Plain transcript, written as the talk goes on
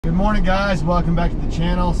Good morning, guys. Welcome back to the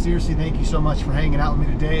channel. Seriously, thank you so much for hanging out with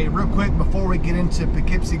me today. Real quick, before we get into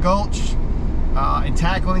Poughkeepsie Gulch and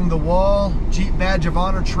tackling the wall, Jeep Badge of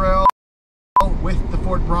Honor Trail with the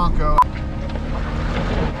Ford Bronco.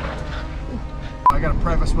 I got to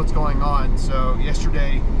preface what's going on. So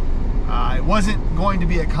yesterday, it wasn't going to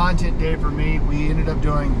be a content day for me. We ended up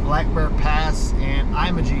doing Black Bear Pass and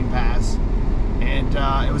Imogene Pass. And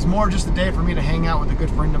it was more just a day for me to hang out with a good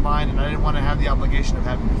friend of mine, and I didn't want to have the obligation of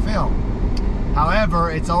having to film. However,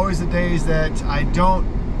 it's always the days that I don't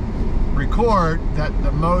record that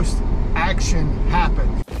the most action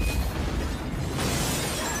happens.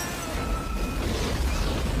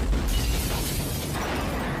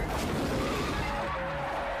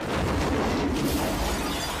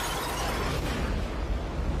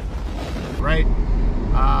 Right?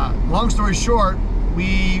 Long story short,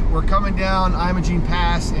 we were coming down Imogene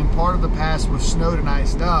Pass, and part of the pass was snowed and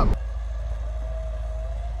iced up.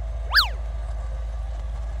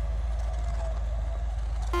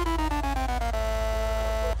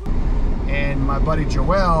 And my buddy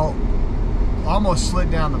Joel almost slid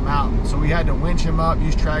down the mountain. So we had to winch him up,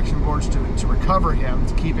 use traction boards to recover him,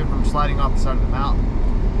 to keep him from sliding off the side of the mountain.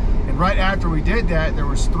 And right after we did that, there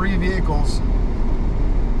was three vehicles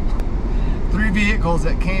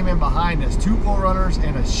that came in behind us, two 4Runners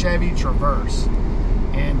and a Chevy Traverse.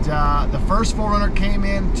 And the first 4Runner came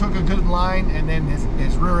in, took a good line, and then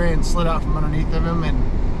his rear end slid out from underneath of him.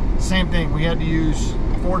 And same thing, we had to use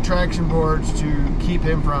 4 traction boards to keep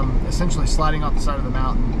him from essentially sliding off the side of the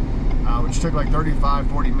mountain, which took like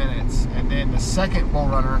 35-40 minutes. And then the second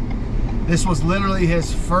 4Runner, this was literally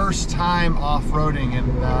his first time off-roading,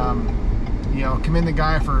 and you know, commend the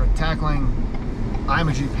guy for tackling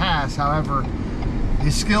Imogene Pass. However,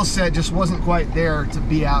 his skill set just wasn't quite there to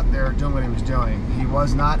be out there doing what he was doing. He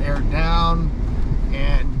was not aired down,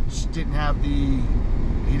 and just didn't have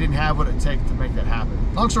what it takes to make that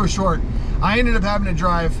happen. Long story short, I ended up having to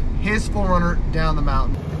drive his 4Runner down the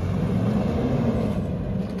mountain.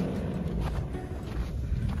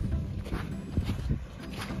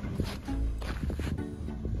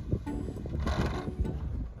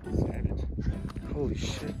 Savage. Holy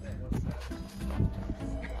shit.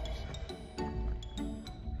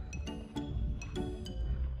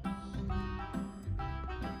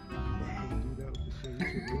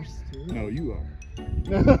 No, you are.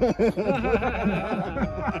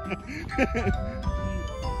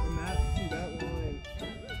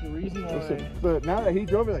 But now that he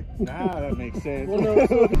drove it, like, nah, that makes sense.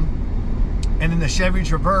 And then the Chevy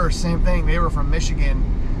Traverse, same thing. They were from Michigan.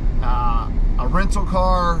 A rental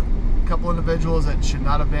car, a couple individuals that should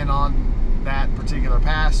not have been on that particular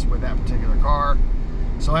pass with that particular car.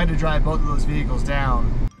 So I had to drive both of those vehicles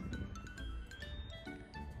down.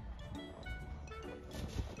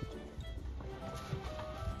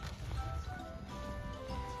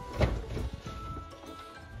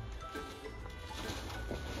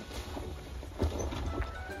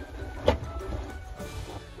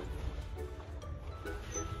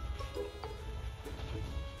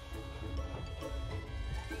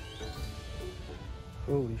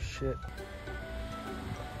 Holy shit.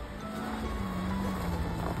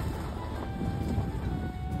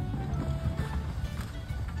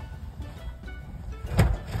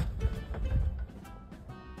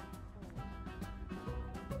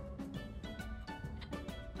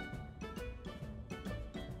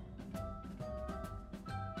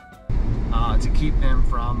 To keep them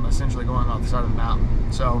from essentially going off the side of the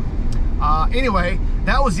mountain. So anyway,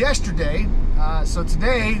 that was yesterday. So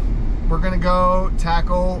today we're gonna go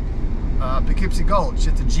tackle Poughkeepsie Gulch.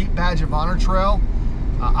 It's a Jeep Badge of Honor trail.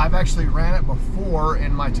 I've actually ran it before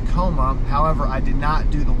in my Tacoma. However, I did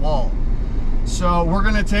not do the wall. So we're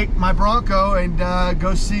gonna take my Bronco and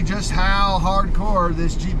go see just how hardcore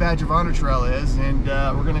this Jeep Badge of Honor trail is, and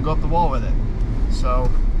we're gonna go up the wall with it. So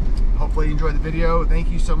hopefully you enjoyed the video. Thank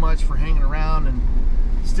you so much for hanging around and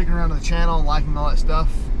sticking around to the channel and liking all that stuff.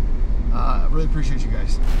 I really appreciate you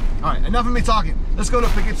guys. All right, enough of me talking. Let's go to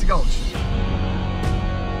Poughkeepsie Gulch.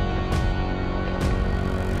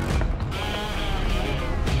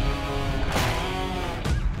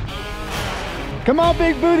 Come on,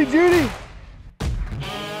 Big Booty Judy.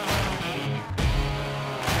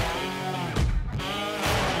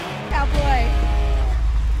 Cowboy.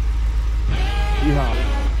 Yeehaw.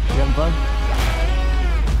 You having fun?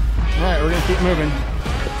 Yeah. All right, we're gonna keep moving.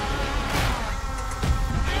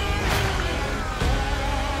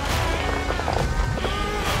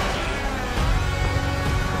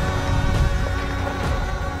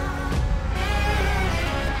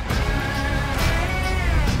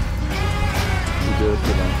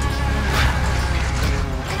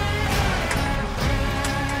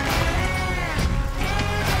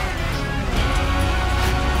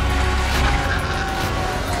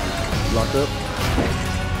 up.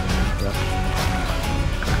 Yeah.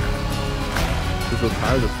 Those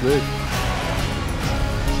tires are slick.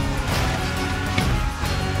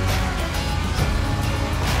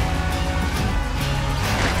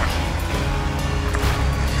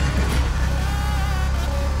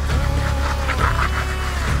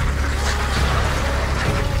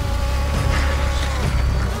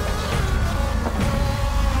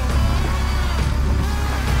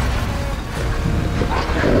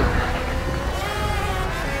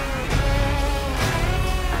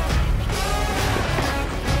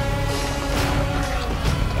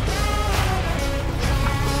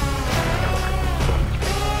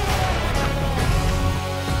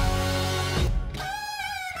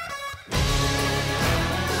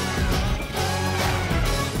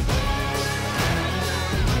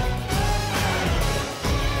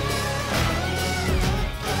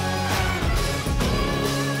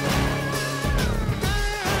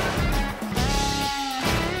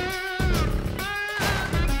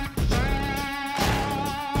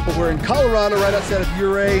 We're in Colorado, right outside of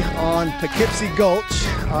Ouray on Poughkeepsie Gulch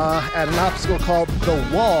at an obstacle called the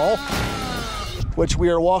Wall, which we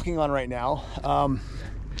are walking on right now.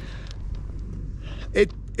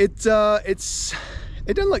 It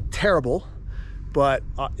doesn't look terrible, but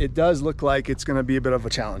it does look like it's going to be a bit of a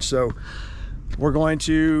challenge. So we're going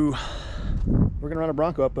to run a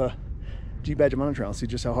Bronco up a Jeep Badger Mountain Trail and see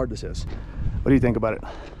just how hard this is. What do you think about it?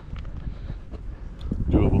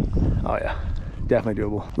 Doable. Oh yeah. Definitely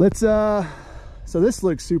doable. Let's so this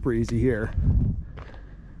looks super easy here.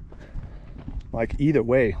 Like either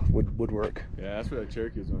way would work. Yeah, that's where that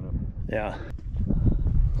Cherokee was going up. Yeah.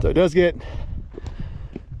 So it does get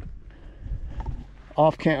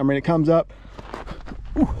off camera. I mean, it comes up.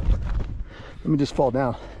 Ooh, let me just fall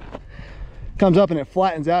down. Comes up and it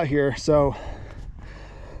flattens out here. So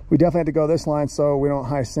we definitely have to go this line so we don't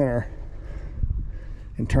high center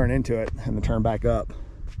and turn into it and then turn back up.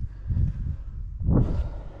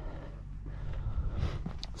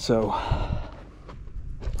 So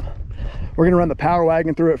we're gonna run the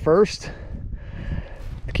Powerwagon through it first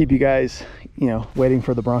to keep you guys, you know, waiting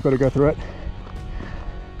for the Bronco to go through it,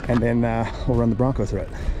 and then we'll run the Bronco through it.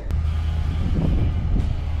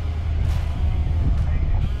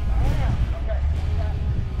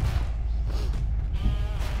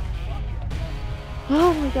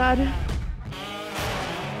 Oh my God.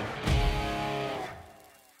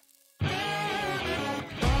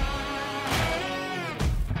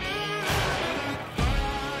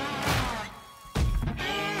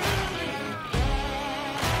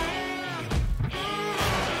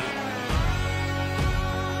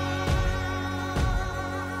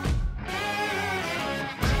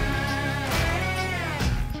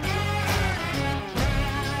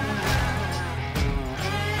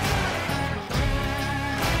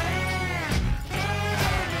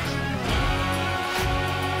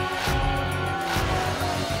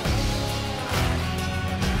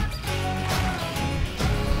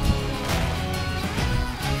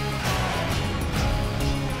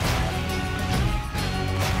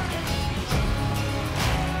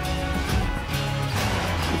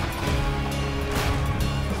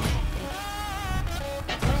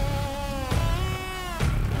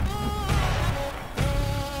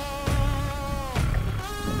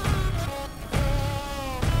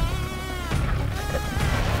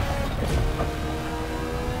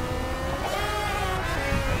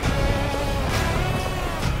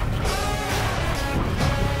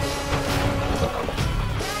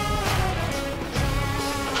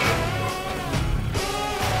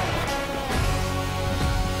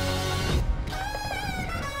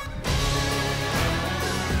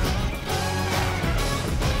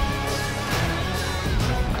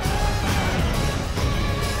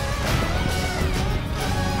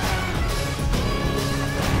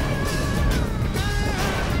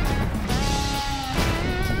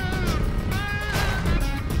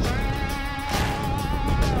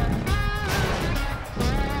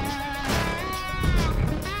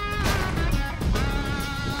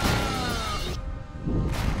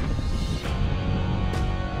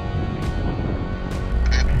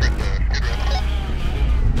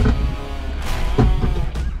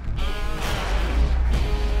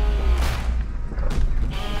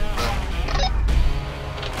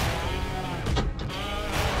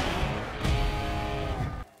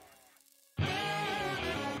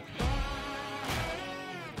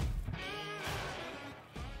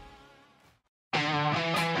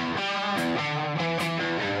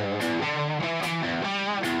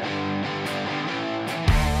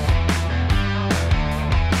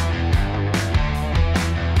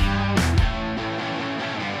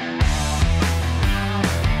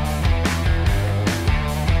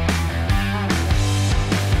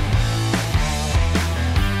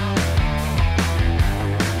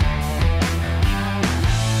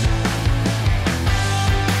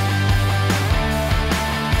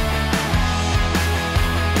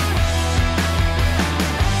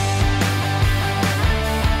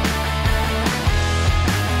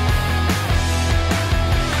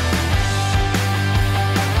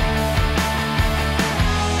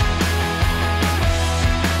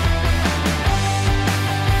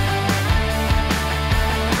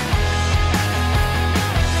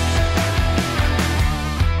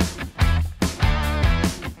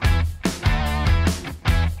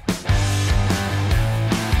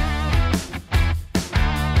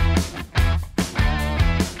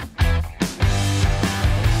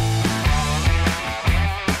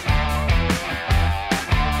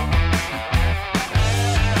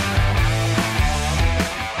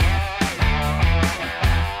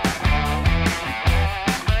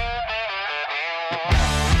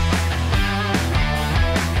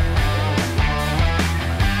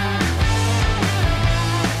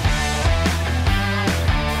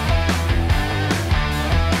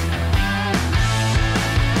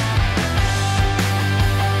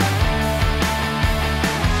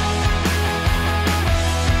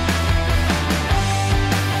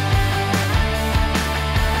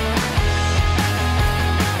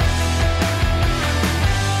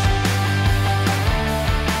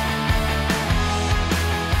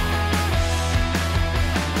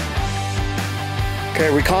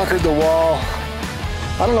 we conquered the wall.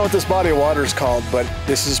 I don't know what this body of water is called, but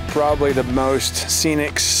this is probably the most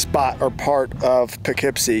scenic spot or part of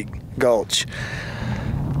Poughkeepsie Gulch.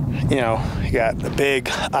 You know, you got the big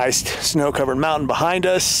iced snow-covered mountain behind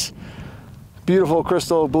us, beautiful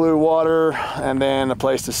crystal blue water, and then a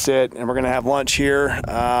place to sit, and we're gonna have lunch here.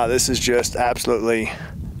 This is just absolutely,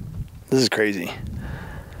 this is crazy.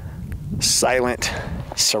 Silent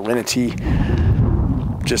serenity,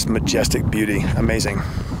 just majestic beauty, amazing.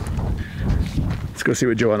 Let's go see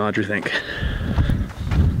what Joe and Audrey think.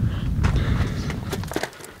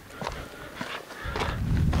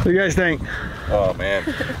 What do you guys think? Oh man.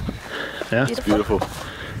 Yeah? It's beautiful.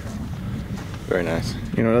 Very nice.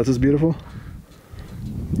 You know what else is beautiful?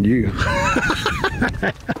 You.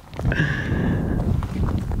 I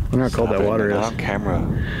don't know how cold that water is. On camera.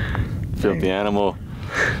 Filthy animal.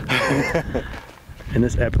 And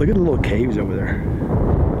this look at the little caves over there.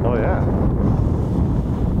 Oh yeah.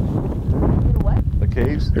 What? The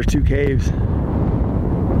caves? There's 2 caves.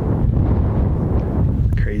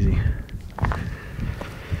 Crazy.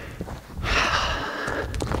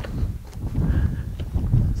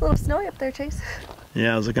 It's a little snowy up there, Chase.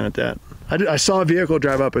 Yeah, I was looking at that. I saw a vehicle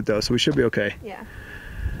drive up it though, so we should be okay. Yeah.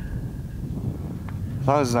 As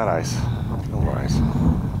long as it's not ice. No more ice.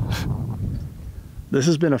 This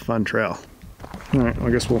has been a fun trail. All right, I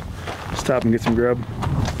guess we'll stop and get some grub.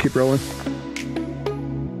 Keep rolling.